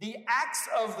 the acts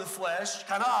of the flesh,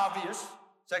 kind of obvious,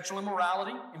 sexual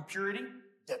immorality, impurity,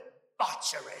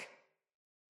 debauchery.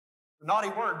 A naughty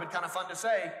word, but kind of fun to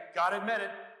say. Gotta admit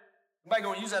it. Somebody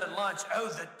going to use that at lunch. Oh,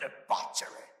 the debauchery.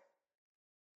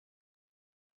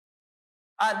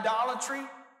 Idolatry,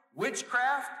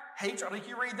 witchcraft, hatred. I think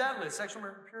you read that list. Sexual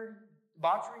impurity,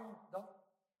 debauchery.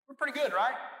 We're pretty good,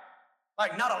 right?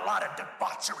 Like, not a lot of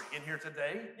debauchery in here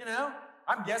today, you know?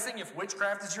 I'm guessing if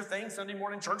witchcraft is your thing, Sunday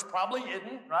morning church probably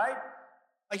isn't, right?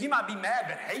 Like, you might be mad,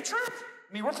 but hatred?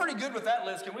 I mean, we're pretty good with that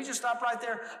list. Can we just stop right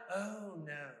there? Oh,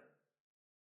 no.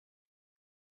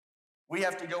 We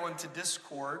have to go into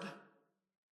discord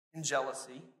and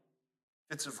jealousy,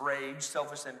 fits of rage,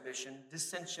 selfish ambition,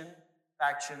 dissension,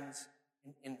 factions,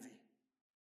 and envy.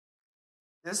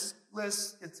 This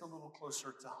list gets a little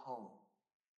closer to home.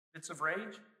 Fits of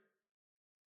rage?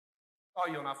 Oh,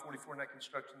 you on I-44 in that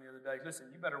construction the other day.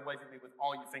 Listen, you better wave at me with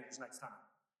all your fingers next time.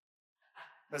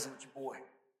 Messing with your boy.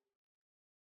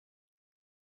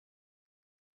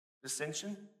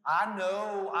 Dissension? I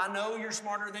know you're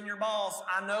smarter than your boss.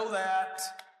 I know that.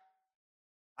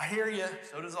 I hear you.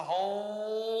 So does the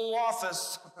whole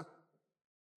office.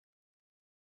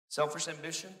 Selfish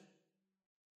ambition?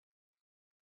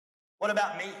 What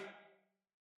about me?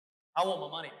 I want my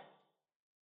money.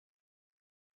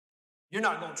 You're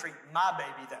not going to treat my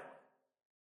baby that way.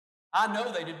 I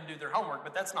know they didn't do their homework,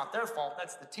 but that's not their fault.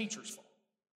 That's the teacher's fault.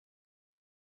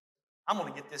 I'm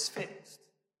going to get this fixed.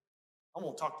 I'm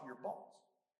going to talk to your boss.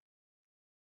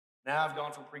 Now I've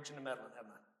gone from preaching to meddling,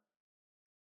 haven't I?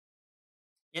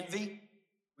 Envy?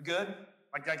 We good?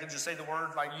 Like I can just say the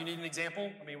word, like you need an example?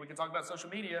 I mean, we can talk about social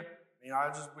media. I mean,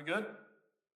 we good?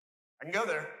 I can go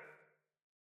there.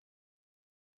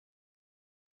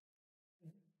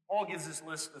 Paul gives this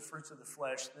list of fruits of the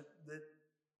flesh that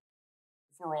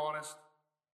if we're honest,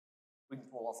 we can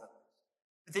pull off that list.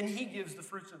 But then he gives the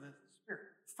fruits of the Spirit,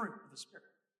 fruit of the Spirit.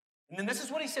 And then this is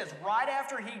what he says right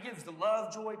after he gives the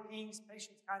love, joy, peace,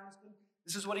 patience, kindness, goodness.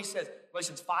 This is what he says,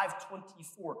 Galatians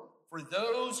 5:24. For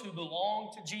those who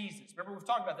belong to Jesus. Remember, we've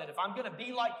talked about that. If I'm going to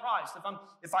be like Christ,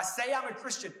 if I say I'm a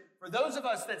Christian, for those of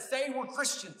us that say we're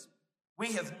Christians,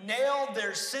 we have nailed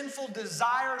their sinful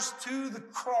desires to the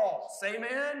cross.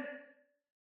 Amen?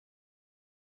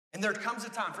 And there comes a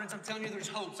time, friends, I'm telling you there's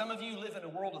hope. Some of you live in a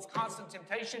world of constant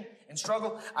temptation and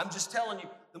struggle. I'm just telling you,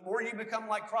 the more you become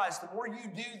like Christ, the more you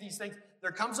do these things,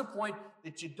 there comes a point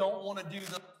that you don't want to do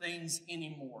those things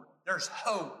anymore. There's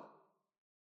hope.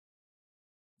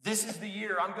 This is the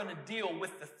year I'm going to deal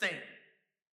with the thing.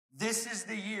 This is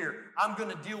the year I'm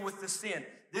going to deal with the sin.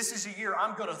 This is a year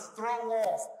I'm going to throw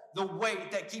off the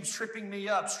weight that keeps tripping me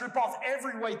up. Strip off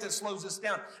every weight that slows us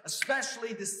down,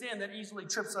 especially the sin that easily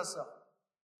trips us up.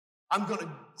 I'm going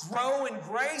to grow in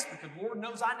grace because the Lord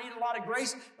knows I need a lot of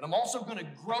grace, but I'm also going to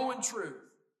grow in truth.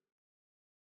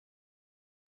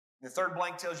 And the third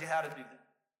blank tells you how to do that.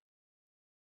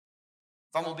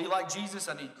 If I'm going to be like Jesus,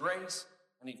 I need grace,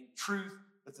 I need truth,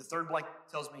 but the third blank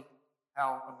tells me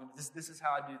how I'm going to, this is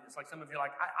how I do this. Like some of you are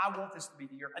like, I want this to be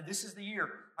the year. This is the year.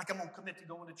 Like I'm going to commit to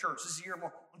going to church. This is the year I'm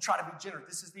going to try to be generous.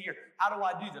 This is the year. How do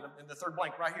I do that? And the third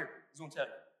blank right here is going to tell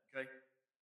you, okay?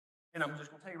 And I'm just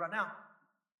going to tell you right now,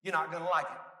 you're not going to like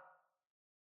it.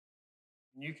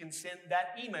 And you can send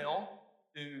that email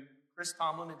to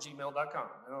christomlin@gmail.com.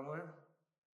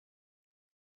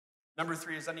 Number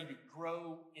 3 is I need to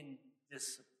grow in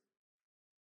discipline.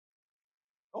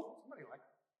 Oh, somebody like it.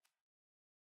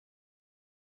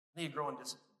 I need to grow in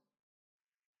discipline.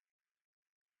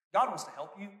 God wants to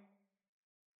help you.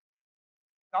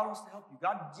 God wants to help you.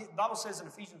 The Bible says in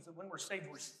Ephesians that when we're saved,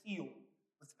 we're sealed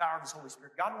with the power of His Holy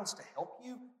Spirit. God wants to help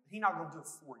you, but He's not going to do it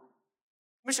for you.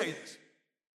 Let me show you this.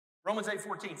 Romans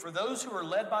 8:14. For those who are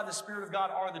led by the Spirit of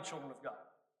God are the children of God.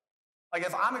 Like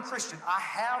if I'm a Christian, I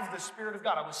have the Spirit of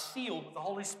God. I was sealed with the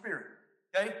Holy Spirit.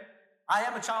 Okay? I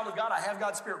am a child of God. I have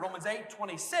God's Spirit. Romans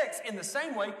 8:26. In the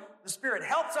same way, the Spirit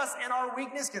helps us in our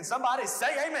weakness. Can somebody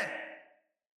say amen?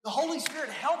 The Holy Spirit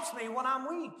helps me when I'm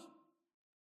weak.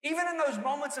 Even in those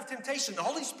moments of temptation, the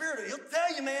Holy Spirit, He'll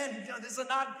tell you, man, this is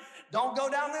not, don't go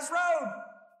down this road.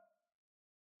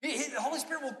 The Holy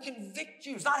Spirit will convict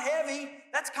you. It's not heavy.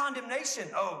 That's condemnation.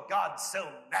 Oh, God's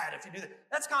so mad if you do that.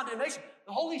 That's condemnation.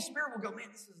 The Holy Spirit will go, man,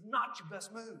 this is not your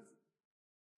best move.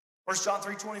 1 John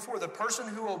 3:24, the person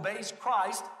who obeys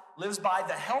Christ lives by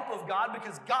the help of God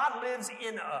because God lives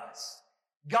in us.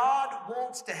 God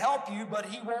wants to help you, but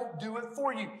He won't do it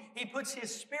for you. He puts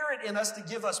His Spirit in us to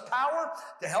give us power,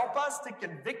 to help us, to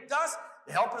convict us,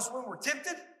 to help us when we're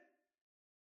tempted.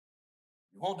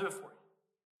 He won't do it for you.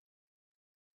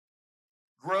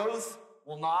 Growth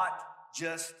will not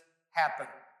just happen.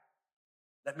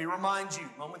 Let me remind you,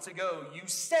 moments ago, you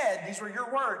said, these were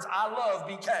your words, I love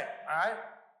BK, all right?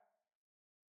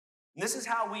 And this is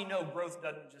how we know growth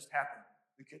doesn't just happen.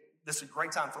 This is a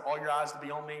great time for all your eyes to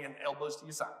be on me and elbows to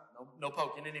your side. No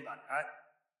poking anybody, all right?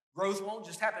 Growth won't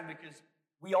just happen because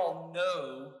we all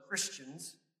know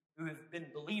Christians who have been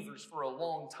believers for a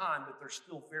long time, but they're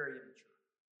still very immature.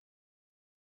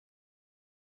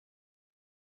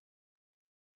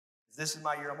 If this is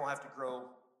my year, I'm going to have to grow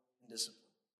in discipline.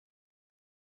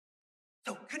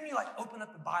 So couldn't you open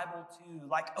up the Bible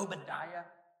to Obadiah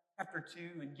chapter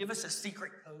 2 and give us a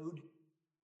secret code?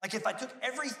 If I took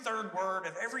every third word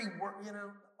of every word,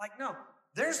 no.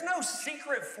 There's no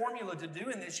secret formula to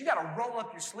doing this. You got to roll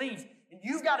up your sleeves and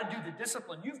you've got to do the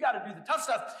discipline. You've got to do the tough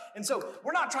stuff. And so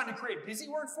we're not trying to create busy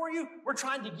work for you. We're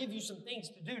trying to give you some things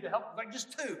to do to help,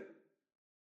 just 2.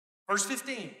 Verse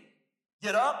 15,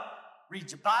 get up,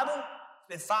 read your Bible,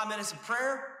 spend 5 minutes in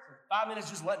prayer, 5 minutes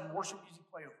just letting worship music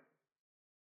play over.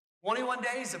 21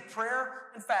 days of prayer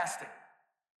and fasting.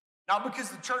 Not because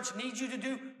the church needs you to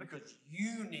do, because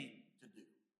you need to do.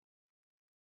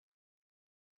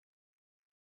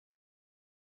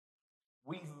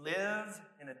 We live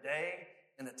in a day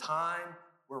and a time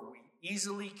where we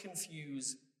easily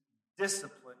confuse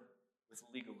discipline with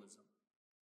legalism.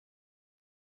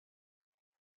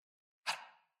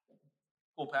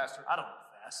 Cool, Pastor, I don't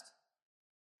fast.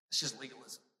 It's just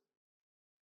legalism.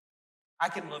 I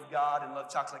can love God and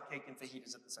love chocolate cake and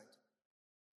fajitas at the same time.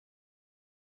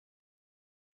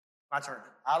 My turn.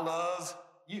 I love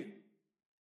you.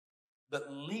 But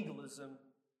legalism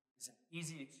is an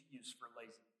easy excuse for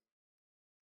laziness.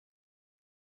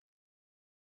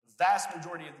 The vast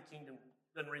majority of the kingdom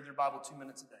doesn't read their Bible 2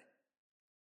 minutes a day.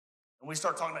 And we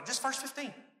start talking about just verse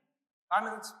 15. 5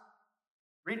 minutes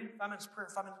reading, 5 minutes prayer,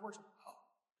 5 minutes worship. Oh,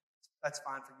 that's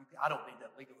fine for you. I don't need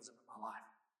that legalism in my life.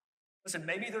 Listen,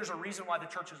 maybe there's a reason why the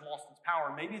church has lost its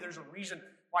power. Maybe there's a reason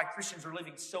why Christians are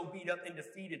living so beat up and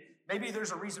defeated. Maybe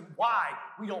there's a reason why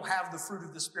we don't have the fruit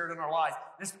of the Spirit in our life.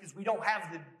 It's because we don't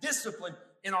have the discipline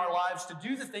in our lives to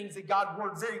do the things that God's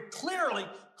Word very clearly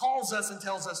calls us and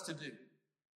tells us to do.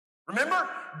 Remember,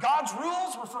 God's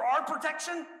rules were for our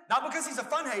protection, not because He's a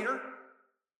fun hater,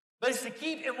 but it's to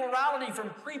keep immorality from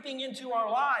creeping into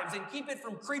our lives and keep it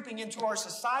from creeping into our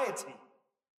society.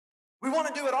 We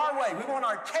want to do it our way. We want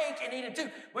our cake and eat it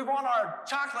too. We want our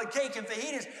chocolate cake and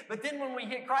fajitas. But then when we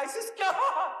hit crisis, God,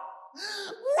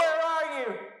 where are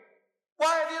you?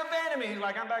 Why have you abandoned me?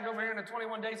 I'm back over here in the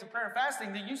 21 days of prayer and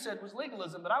fasting that you said was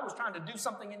legalism, but I was trying to do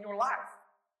something in your life.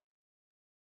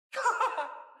 God,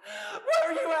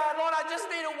 Where are you at, Lord? I just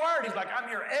need a word. He's like, I'm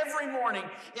here every morning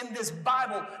in this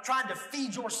Bible trying to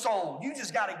feed your soul. You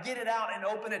just got to get it out and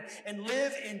open it and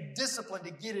live in discipline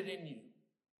to get it in you.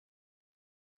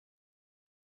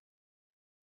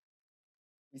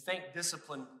 You think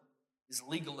discipline is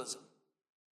legalism.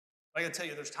 I got to tell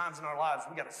you, there's times in our lives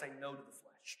we got to say no to the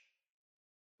flesh.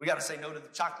 We got to say no to the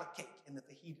chocolate cake and the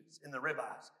fajitas and the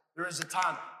ribeyes. There is a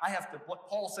time I have to, what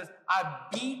Paul says, I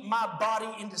beat my body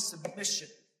into submission.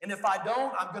 And if I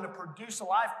don't, I'm going to produce a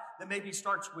life that maybe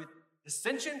starts with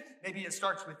dissension, maybe it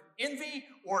starts with envy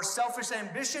or selfish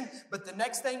ambition. But the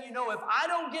next thing you know, if I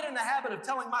don't get in the habit of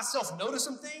telling myself no to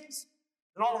some things,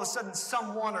 then all of a sudden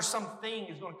someone or something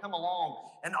is going to come along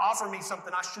and offer me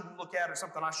something I shouldn't look at or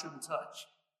something I shouldn't touch.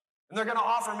 And they're going to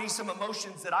offer me some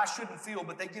emotions that I shouldn't feel,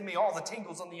 but they give me all the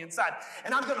tingles on the inside.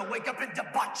 And I'm going to wake up in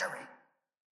debauchery,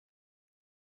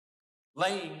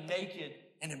 laying naked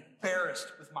and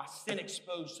embarrassed with my sin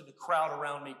exposed to the crowd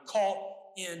around me, caught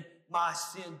in my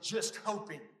sin, just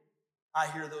hoping I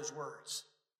hear those words.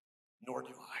 Nor do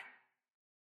I.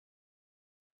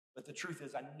 But the truth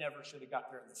is, I never should have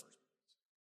got there in the first place.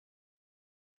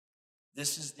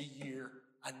 This is the year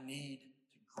I need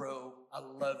to grow. I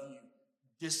love you.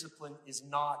 Discipline is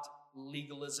not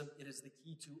legalism. It is the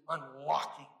key to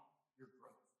unlocking your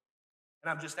growth.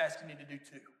 And I'm just asking you to do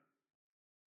two.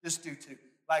 Just do two.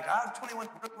 Like, I have 21,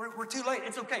 we're too late.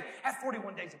 It's okay. Have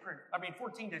 41 days of prayer.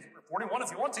 14 days of prayer. 41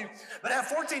 if you want to, but have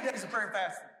 14 days of prayer and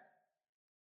fasting.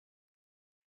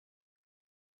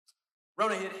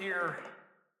 Rona hit here.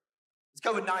 It's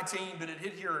COVID-19, but it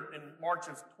hit here in March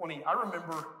of 20. I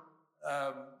remember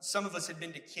some of us had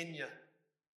been to Kenya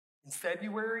in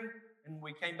February, and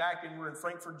we came back and we're in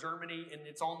Frankfurt, Germany, and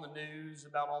it's on the news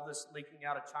about all this leaking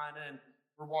out of China, and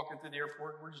we're walking through the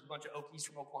airport, and we're just a bunch of Okies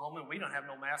from Oklahoma, and we don't have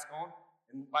no mask on.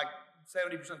 And like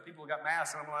 70% of people got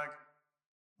masks, and I'm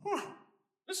like,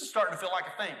 this is starting to feel like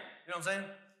a thing. You know what I'm saying?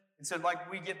 And so like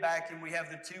we get back and we have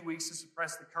the 2 weeks to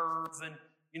suppress the curve, and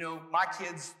my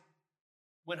kids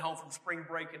went home from spring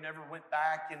break and never went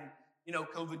back, and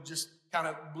COVID just kind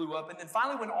of blew up. And then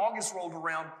finally when August rolled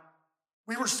around,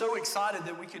 we were so excited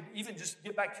that we could even just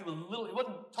get back to a little, it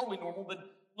wasn't totally normal, but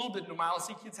a little bit of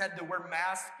normalcy. Kids had to wear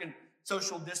masks and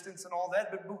social distance and all that,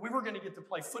 but we were going to get to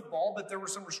play football, but there were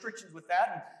some restrictions with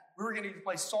that, and we were going to get to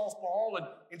play softball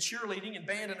and cheerleading and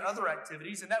band and other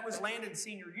activities, and that was Landon's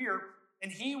senior year,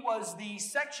 and he was the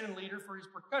section leader for his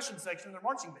percussion section in their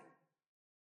marching band.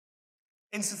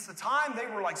 And since the time they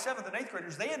were like 7th and 8th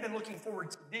graders, they had been looking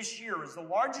forward to this year as the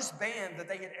largest band that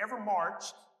they had ever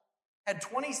marched, had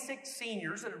 26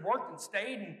 seniors that had worked and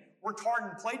stayed and worked hard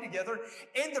and played together.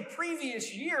 And the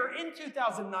previous year, in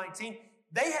 2019,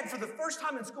 they had, for the first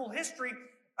time in school history,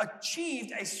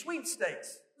 achieved a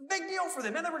sweepstakes. Big deal for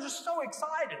them, and they were just so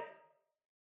excited.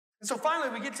 And so finally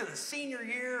we get to the senior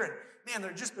year, and man,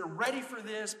 they're ready for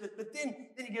this, but then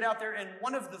you get out there, and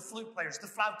one of the flute players, the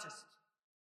flautist,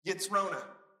 gets Rona.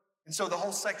 And so the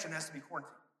whole section has to be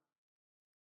quarantined.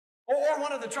 Or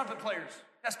one of the trumpet players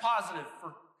that's positive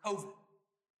for COVID.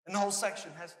 And the whole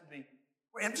section has to be.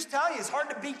 I'm just telling you, it's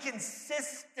hard to be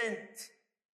consistent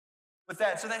with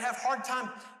that. So they'd have a hard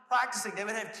time practicing. They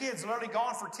would have kids literally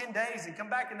gone for 10 days and come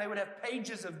back, and they would have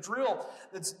pages of drill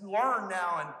that's learned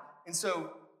now. And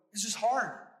so it's just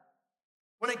hard.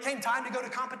 When it came time to go to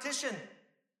competition,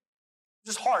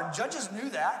 just hard. Judges knew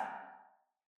that.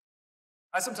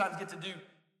 I sometimes get to do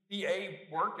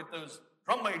PA work at those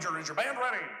drum major, is your band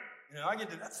ready?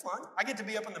 That's fun. I get to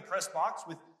be up in the press box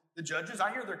with the judges.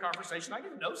 I hear their conversation. I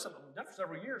get to know some of them. I've done for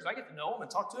several years. I get to know them and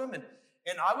talk to them. And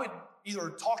I would either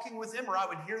talking with them or I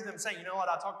would hear them say, you know what,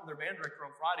 I talked to their band director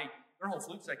on Friday. Their whole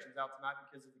flute section's out tonight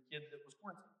because of the kid that was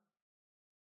quarantined.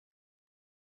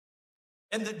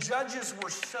 And the judges were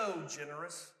so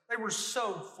generous. They were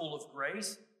so full of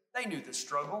grace. They knew the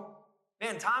struggle.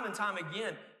 Man, time and time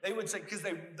again, they would say, because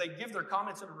they give their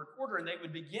comments in a recorder, and they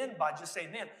would begin by just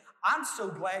saying, man, I'm so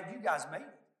glad you guys made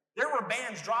it. There were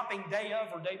bands dropping day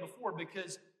of or day before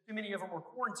because too many of them were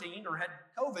quarantined or had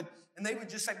COVID, and they would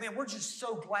just say, man, we're just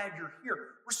so glad you're here.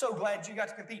 We're so glad you got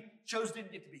to compete. Shows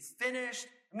didn't get to be finished.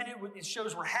 It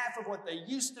shows were half of what they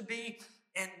used to be,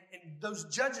 and those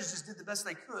judges just did the best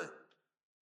they could.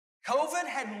 COVID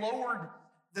had lowered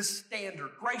the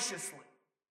standard graciously.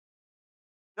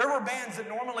 There were bands that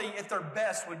normally, at their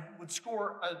best, would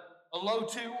score a low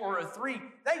 2 or a 3.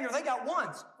 That year, they got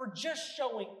 1s for just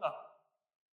showing up.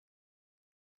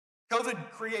 COVID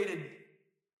created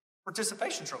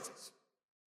participation trophies.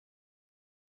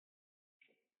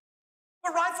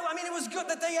 But rightfully, it was good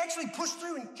that they actually pushed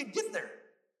through and could get there.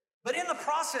 But in the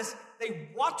process, they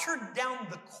watered down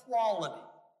the quality.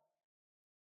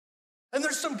 And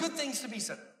there's some good things to be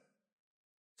said.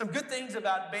 Some good things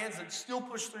about bands that still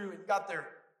push through and got there.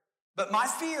 But my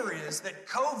fear is that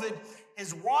COVID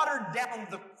has watered down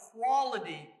the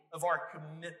quality of our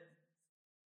commitment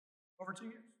over 2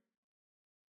 years.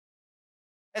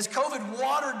 As COVID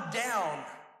watered down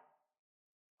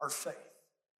our faith.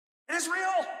 And it's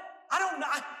real. I don't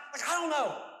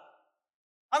know.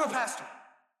 I'm a pastor.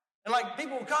 And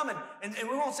people will come and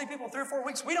we won't see people in 3 or 4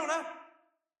 weeks. We don't know.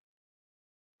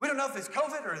 We don't know if it's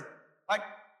COVID or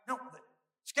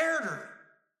scared or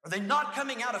are they not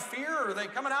coming out of fear or are they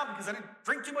coming out because they didn't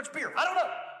drink too much beer? I don't know.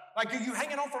 Are you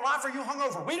hanging on for life or are you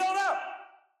hungover? We don't know.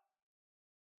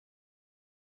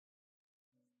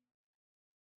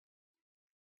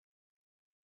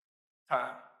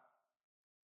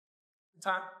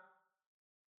 Time.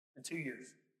 In 2 years.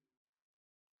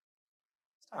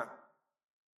 It's time.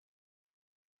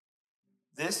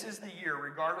 This is the year,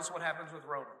 regardless of what happens with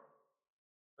Rona.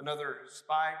 Another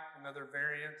spike, another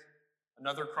variant,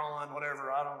 another cron,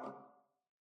 whatever, I don't know.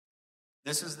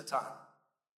 This is the time.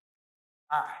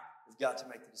 I have got to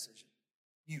make the decision.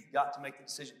 You've got to make the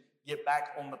decision. Get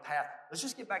back on the path. Let's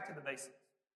just get back to the basics.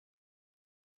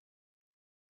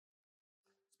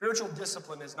 Spiritual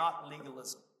discipline is not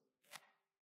legalism.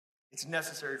 It's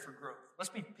necessary for growth. Let's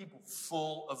be people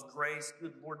full of grace.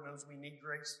 Good Lord knows we need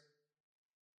grace.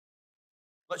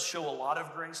 Let's show a lot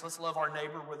of grace. Let's love our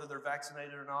neighbor, whether they're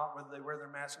vaccinated or not, whether they wear their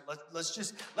mask. Let's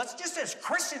just as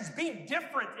Christians be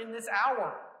different in this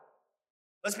hour.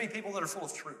 Let's be people that are full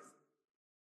of truth.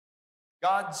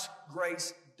 God's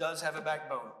grace does have a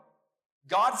backbone.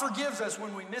 God forgives us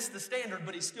when we miss the standard,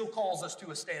 but he still calls us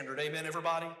to a standard. Amen,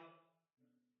 everybody?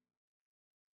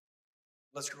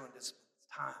 Let's grow in discipline.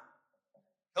 It's time.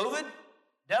 COVID,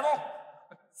 devil,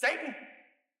 Satan,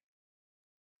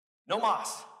 no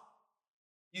mas.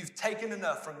 You've taken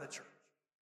enough from the church.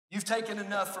 You've taken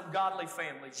enough from godly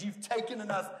families. You've taken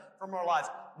enough from our lives.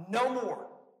 No more.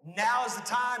 Now is the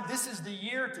time. This is the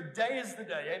year. Today is the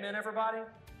day. Amen, everybody?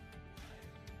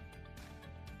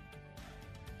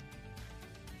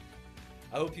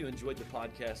 I hope you enjoyed the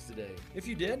podcast today. If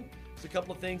you did, there's a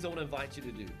couple of things I want to invite you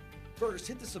to do. First,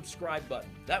 hit the subscribe button.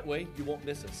 That way, you won't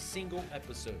miss a single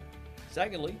episode.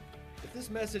 Secondly, if this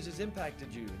message has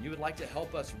impacted you and you would like to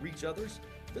help us reach others,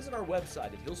 visit our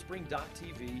website at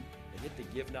hillspring.tv and hit the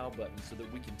Give Now button so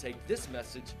that we can take this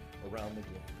message around the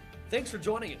globe. Thanks for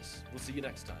joining us. We'll see you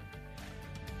next time.